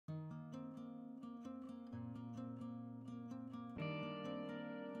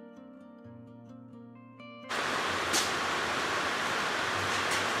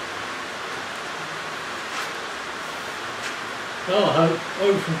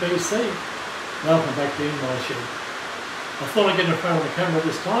Hello from BC. Welcome back to In My Shed. I thought I'd get in front of the camera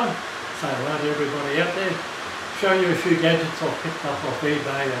this time, say hello to everybody out there, show you a few gadgets I've picked up off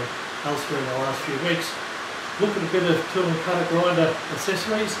eBay and elsewhere in the last few weeks, look at a bit of tool and cutter grinder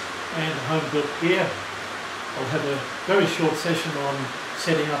accessories and home built gear. I'll have a very short session on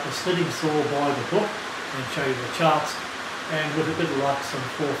setting up a slitting saw by the book and show you the charts, and with a bit of luck some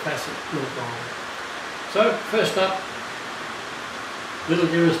 4-facet drill grinder. So first up, little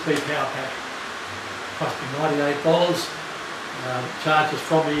USB power pack, cost me $98, charges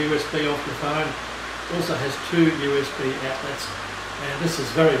from the USB off your phone, also has 2 USB outlets, and this is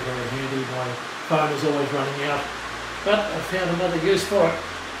very handy. My phone is always running out, but I found another use for it.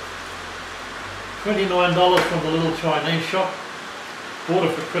 $29 from the little Chinese shop, bought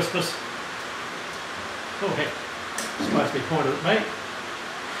it for Christmas. Oh heck, it's supposed to be pointed at me.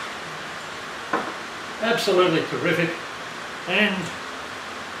 Absolutely terrific, and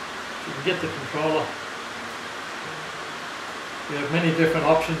you can get the controller. You have many different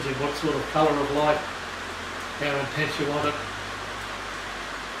options in what sort of colour of light, how intense you want it.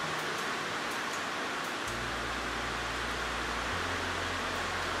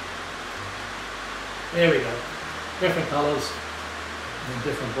 There we go, different colours and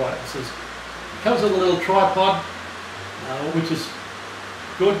different brightnesses. It comes with a little tripod, which is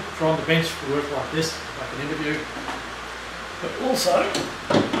good for on the bench to work like this, like an interview. But also,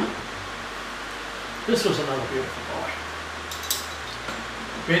 this was another beautiful buy.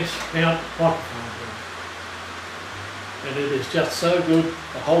 Bench mount microphone. And it is just so good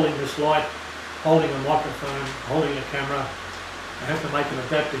for holding this light, holding a microphone, holding a camera. I have to make an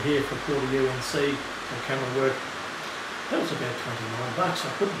adapter here for 40 UNC for camera work. That was about $29.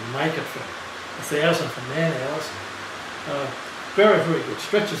 I couldn't make it for 1,000 for man hours. Very good.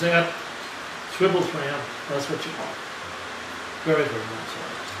 Stretches out, swivels round, does what you want. Very nice.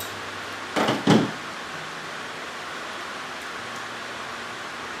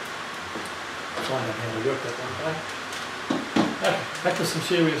 Find out how to work that one day. Okay, back to some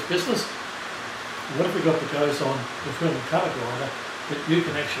serious business. What have we got that goes on the film and cutter grinder that you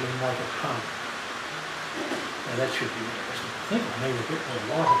can actually make it hum? Now that should be interesting. I think I need a bit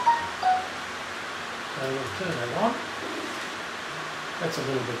more light. So we'll turn that on. That's a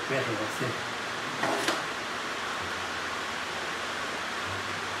little bit better, I think.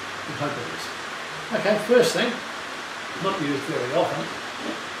 I hope it is. Okay, first thing, not used very often,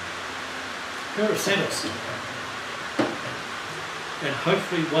 pair of centers. And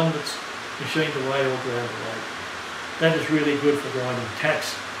hopefully one that's machined away or ground away. That is really good for grinding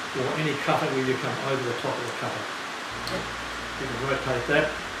tacks or any cutter where you come over the top of the cutter. You can rotate that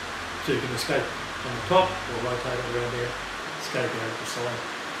so you can escape on the top, or rotate it around there, escape out of the side.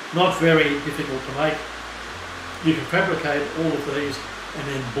 Not very difficult to make. You can fabricate all of these and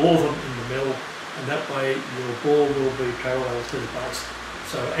then bore them in the mill, and that way your bore will be parallel to the base.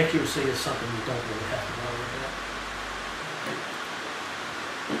 So accuracy is something you don't really have to worry about.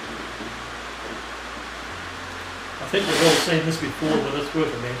 I think we've all seen this before, but it's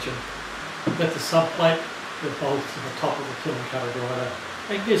worth a mention. That's a subplate that bolts to the top of the tool and cutter grinder.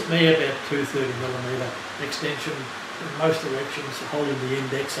 It gives me about 230mm extension in most directions, holding the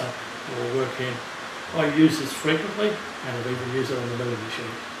index up or work end. I use this frequently, and I've even used it on the milling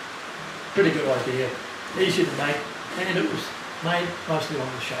machine. Pretty good idea, easy to make, and it was made mostly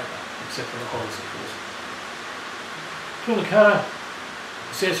on the shaper, except for the holes, of course. Tool and cutter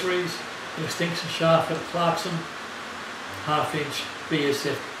accessories, an extension shaft for the Clarkson, 1/2"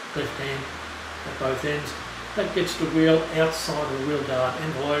 BSF left hand at both ends. That gets the wheel outside of the wheel guard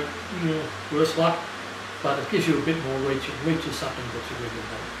envelope, worse luck, but it gives you a bit more reach, and reach is something that you really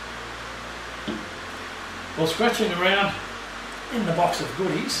need. While scratching around in the box of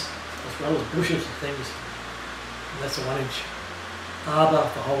goodies, as well as bushes and things, and that's a 1" arbor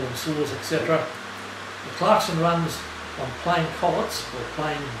for holding saws, etc. The Clarkson runs on plain collets, or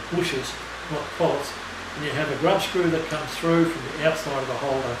plain bushes, not collets, and you have a grub screw that comes through from the outside of the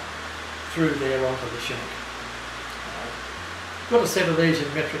holder through there onto the shank. Got a set of these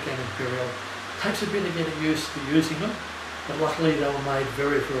in metric and imperial. Takes a bit to get used to using them, but luckily they were made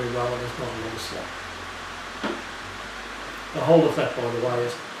very well, and there's not a lot of slop. The whole of that, by the way,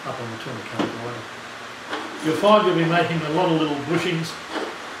 is up on the tool and cutter grinder. You'll find you'll be making a lot of little bushings,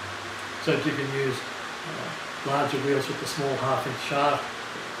 so that you can use larger wheels with the small 1/2" shaft.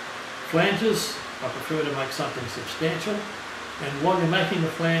 Flanges, I prefer to make something substantial, and while you're making the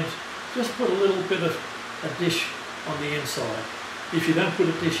flange, just put a little bit of a dish on the inside. If you don't put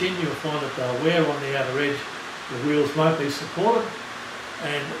a dish in, you'll find that they'll wear on the outer edge, the wheels won't be supported,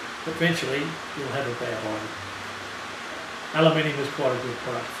 and eventually you'll have a bad item. Aluminium is quite a good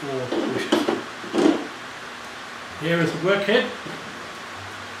product for bushes. Here is the workhead,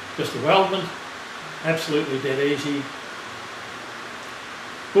 just a weldment, absolutely dead easy.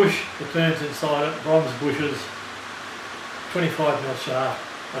 Bush that turns inside it, bronze bushes, 25mm shaft.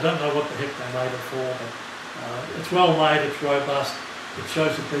 I don't know what the heck they made it for, but it's well made, it's robust. It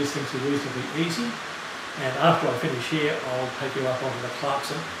shows that these things are reasonably easy. And after I finish here, I'll take you up onto the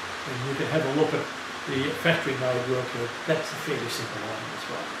Clarkson and you can have a look at the factory made workhead. That's a fairly simple item as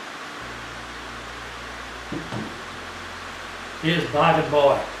well. Here's bargain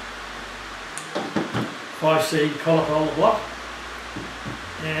buy. 5C collar roller block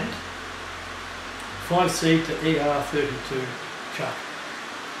and 5C to ER32 chuck.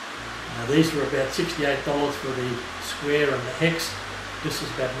 Now these were about $68 for the square and the hex. This is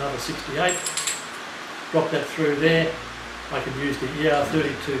about another 68. Drop that through there. I can use the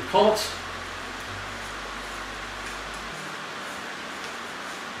ER32 collets.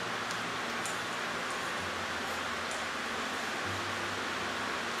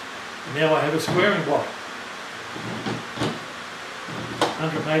 And now I have a squaring block.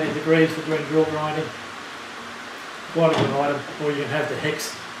 180 degrees for doing drill grinding. Quite a good item. Or you can have the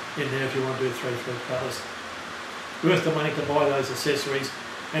hex in there if you want to do 3-foot cutters. Worth the money to buy those accessories,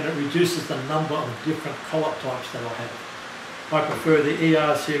 and it reduces the number of different collet types that I have. I prefer the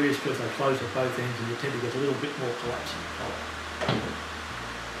ER series because they close at both ends and you tend to get a little bit more collapse in the collet.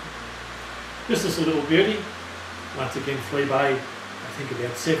 This is a little beauty. Once again, flea bay, I think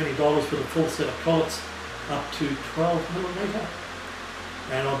about $70 for the full set of collets up to 12mm.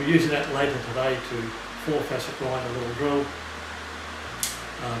 And I'll be using that later today to 4-facet grind a little drill.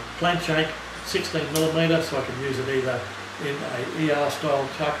 Plant shank, 16mm, so I can use it either in a ER style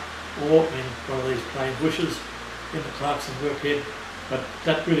chuck or in one of these plain bushes in the Clarkson workhead, but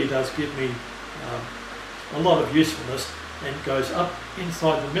that really does give me a lot of usefulness and goes up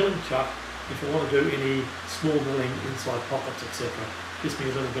inside the milling chuck if I want to do any small milling inside pockets, etc. Gives me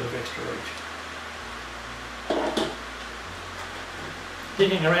a little bit of extra reach.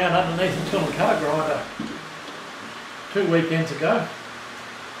 Digging around underneath the tool and cutter grinder 2 weekends ago,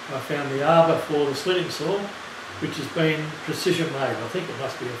 I found the arbor for the slitting saw, which has been precision made. I think it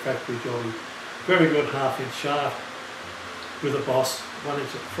must be a factory job. Very good 1/2-inch shaft with a boss, 1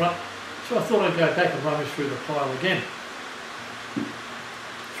 inch at the front. So I thought I'd go back and rummage through the pile again.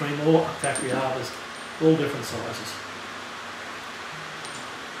 3 more factory arbors, all different sizes.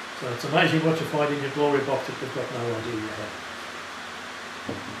 So it's amazing what you find in your glory box that you've got no idea you have.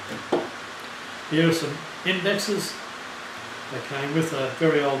 Here are some indexes. They came with a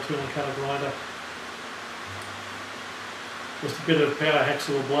very old tool and cutter grinder. Just a bit of power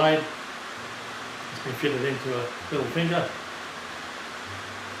hacksaw blade. It's been fitted into a little finger.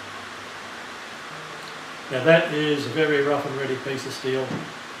 Now that is a very rough and ready piece of steel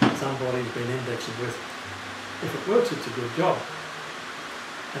that somebody's been indexing with. If it works, it's a good job.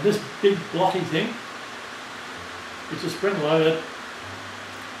 And this big blocky thing, which is spring loaded,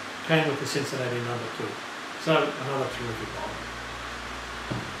 came with the Cincinnati number 2. So another terrific item.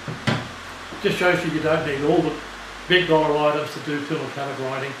 Just shows you don't need all the big dollar items to do tool and cutter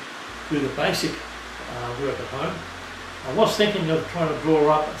grinding. Do the basic work at home. I was thinking of trying to draw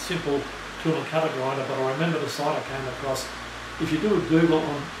up a simple tool and cutter grinder, but I remember the site I came across. If you do a Google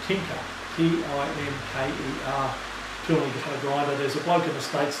on Tinker, T-I-N-K-E-R, tool and cutter grinder, there's a bloke in the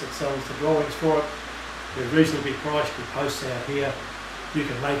States that sells the drawings for it. They're reasonably priced. He posts out here. You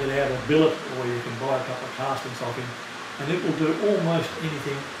can make it out of billet, or you can buy a couple of castings of him, and it will do almost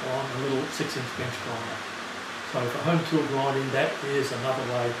anything on a little 6-inch bench grinder. So for home tool grinding, that is another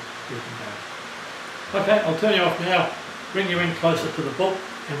way you can go. Okay, I'll turn you off now, bring you in closer to the book,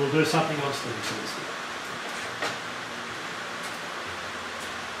 and we'll do something on slitting saws.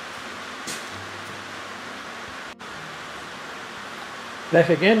 Back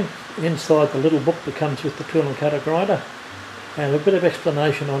again, inside the little book that comes with the tool and cutter grinder, and a bit of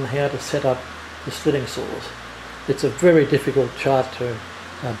explanation on how to set up the slitting saws. It's a very difficult chart to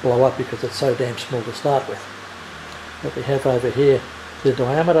blow up because it's so damn small to start with. What we have over here, the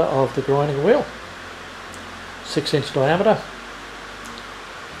diameter of the grinding wheel, 6-inch diameter.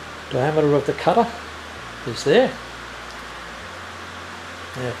 Diameter of the cutter is there.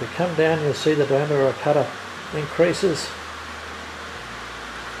 Now if we come down, you'll see the diameter of the cutter increases.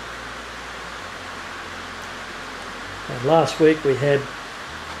 And last week we had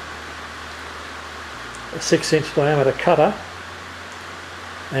a 6-inch diameter cutter,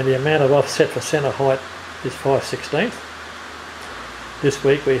 and the amount of offset for centre height is 5/16. This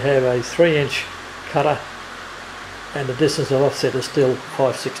week we have a 3-inch cutter, and the distance of offset is still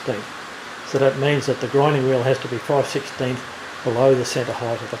 5/16. So that means that the grinding wheel has to be 5/16 below the centre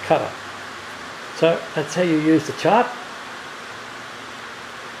height of the cutter. So that's how you use the chart.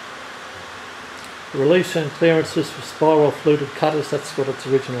 Release and clearances for spiral fluted cutters, that's what it's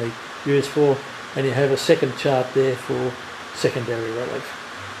originally used for, and you have a second chart there for secondary relief.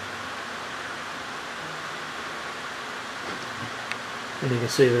 And you can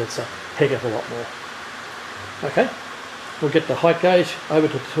see that it's a heck of a lot more. Okay, we'll get the height gauge over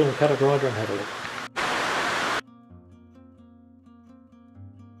to the tool and cutter grinder and have a look.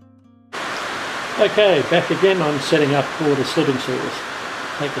 Okay, back again. I'm setting up for the slitting saws.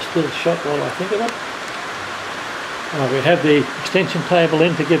 Take a still shot while I think of it. We have the extension table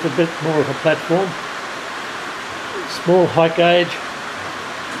in to give a bit more of a platform. Small height gauge.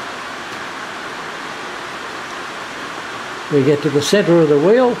 We get to the centre of the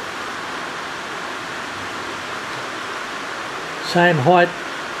wheel. Same height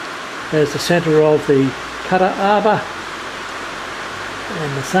as the centre of the cutter arbor.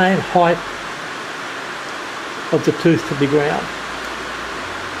 And the same height of the tooth to be ground.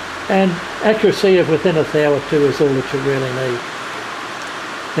 And accuracy of within a thou or two is all that you really need.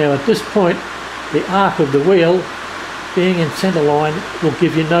 Now at this point, the arc of the wheel being in centre line will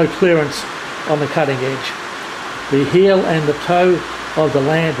give you no clearance on the cutting edge. The heel and the toe of the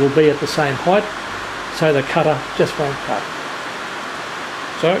land will be at the same height, so the cutter just won't cut.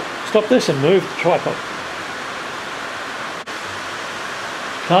 So stop this and move the tripod.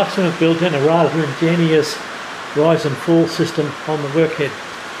 Clarkson have built in a rather ingenious rise and fall system on the workhead.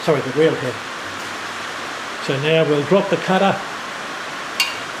 Sorry, the wheel head. So now we'll drop the cutter.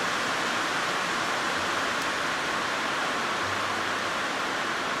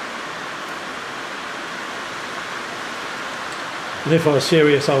 And if I was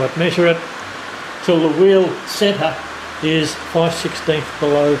serious, I would measure it till the wheel centre is 5/16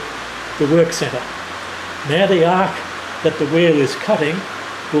 below the work centre. Now the arc that the wheel is cutting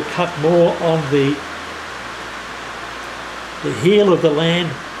will cut more on the heel of the land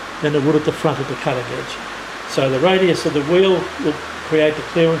than it would at the front of the cutting edge. So the radius of the wheel will create the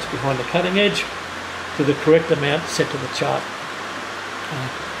clearance behind the cutting edge to the correct amount set to the chart.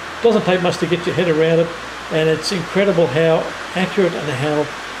 Doesn't take much to get your head around it, and it's incredible how accurate and how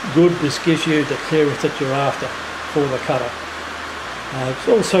good this gives you the clearance that you're after for the cutter. It's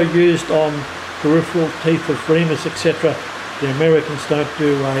also used on peripheral teeth of reamers, etc. The Americans don't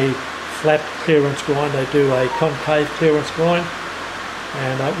do a flat clearance grind, they do a concave clearance grind,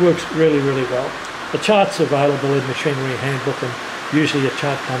 and it works really, really well. The chart's available in Machinery Handbook, and usually a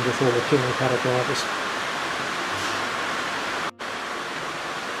chart comes with all the tool and cutter grinders.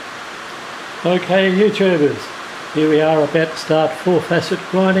 Okay, YouTubers, here we are about to start 4-facet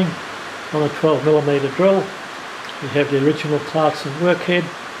grinding on a 12mm drill. We have the original Clarkson workhead,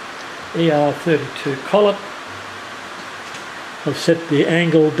 ER32 collet. I've set the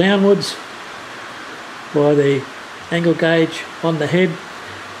angle downwards by the angle gauge on the head,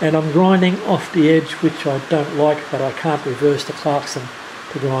 and I'm grinding off the edge, which I don't like, but I can't reverse the Clarkson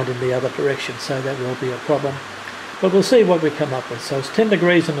to grind in the other direction, so that will be a problem. But we'll see what we come up with. So it's 10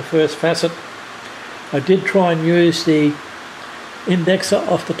 degrees in the first facet. I did try and use the indexer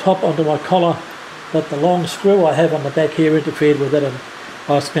off the top onto my collar, but the long screw I have on the back here interfered with it, and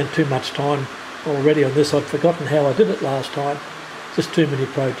I spent too much time already on this. I'd forgotten how I did it last time. Just too many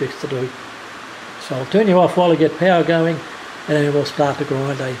projects to do. So I'll turn you off while I get power going, and then we'll start to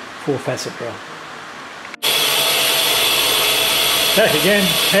grind a 4-facet drill. Back again,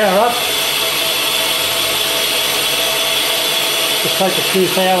 power up. Just take a few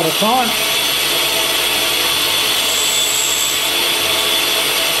thou at a time.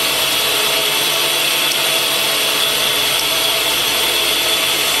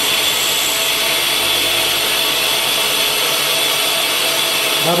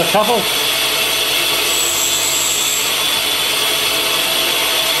 Another couple.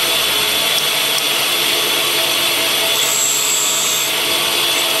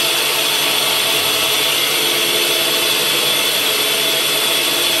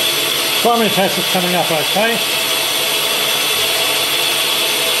 Primary facet's coming up okay.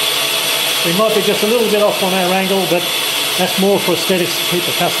 We might be just a little bit off on our angle, but that's more for aesthetics to keep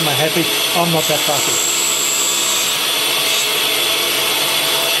the customer happy. I'm not that fussy.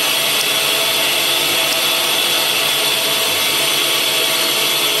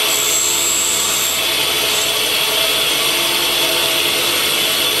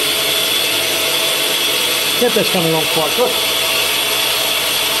 Yep, that's coming along quite good.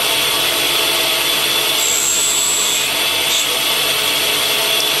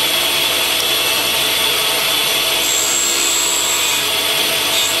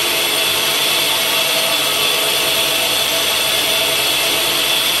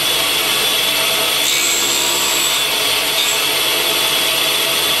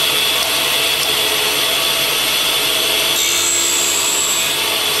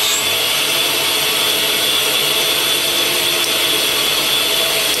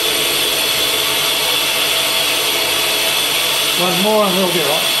 One more and we'll be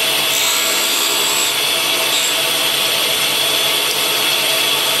right.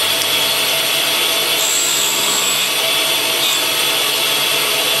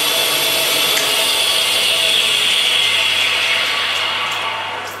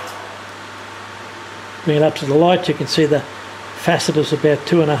 Bring it up to the light, you can see the facet is about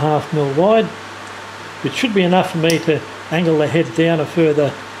 2.5 mil wide, which should be enough for me to angle the head down a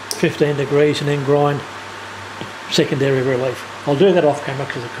further 15 degrees and then grind secondary relief. I'll do that off camera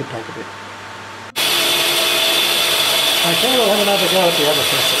because it could take a bit. Okay, we'll have another go at the other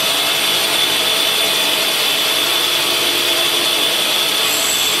facet.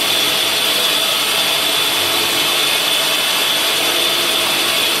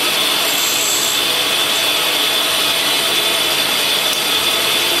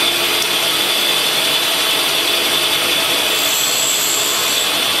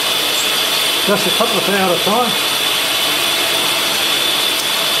 Just a couple of hours at a time.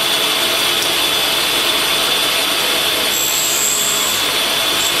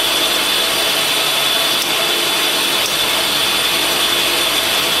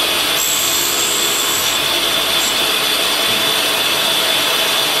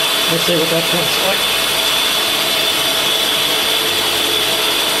 Let's see what that comes like.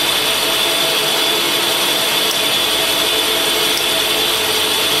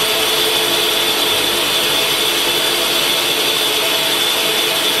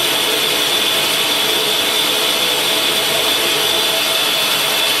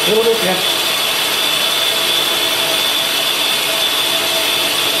 A little bit, yeah.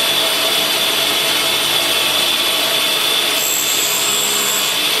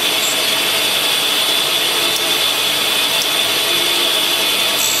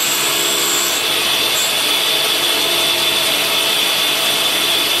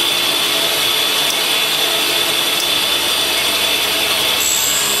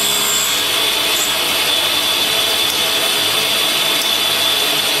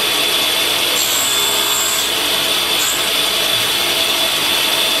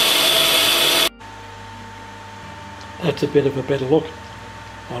 That's a bit of a better look.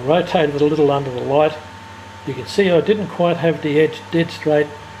 I'll rotate it a little under the light. You can see I didn't quite have the edge dead straight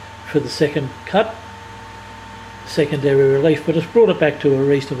for the second cut, secondary relief, but it's brought it back to a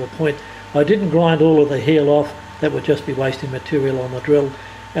reasonable point. I didn't grind all of the heel off, that would just be wasting material on the drill,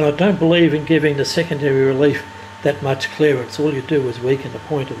 and I don't believe in giving the secondary relief that much clearance. All you do is weaken the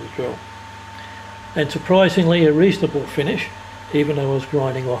point of the drill. And surprisingly a reasonable finish, even though I was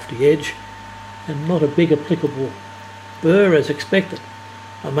grinding off the edge, and not a big applicable burr as expected.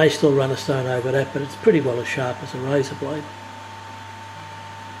 I may still run a stone over that, but it's pretty well as sharp as a razor blade.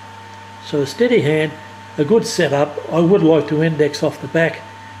 So a steady hand, a good setup. I would like to index off the back,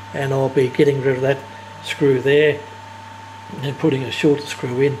 and I'll be getting rid of that screw there and putting a shorter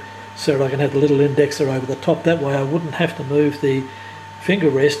screw in so that I can have the little indexer over the top. That way I wouldn't have to move the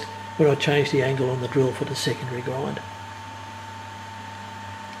finger rest when I change the angle on the drill for the secondary grind.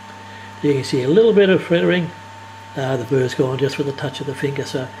 You can see a little bit of feathering. The burr's gone just with a touch of the finger,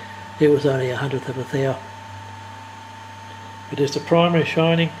 so it was only 1/100th of a thou. But there's the primary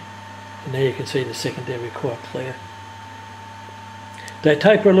shining, and there you can see the secondary quite clear. They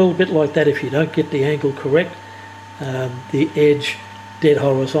taper a little bit like that if you don't get the angle correct. The edge dead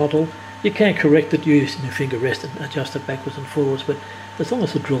horizontal. You can correct it using the finger rest and adjust it backwards and forwards, but as long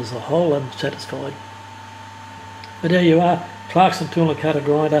as it drills a hole, I'm satisfied. But there you are, Clarkson tool and cutter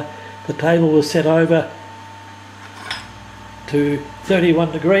grinder. The table was set over to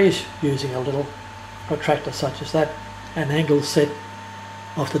 31 degrees using a little protractor such as that, and angles set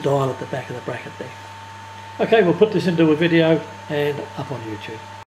off the dial at the back of the bracket there. Okay, we'll put this into a video and up on YouTube.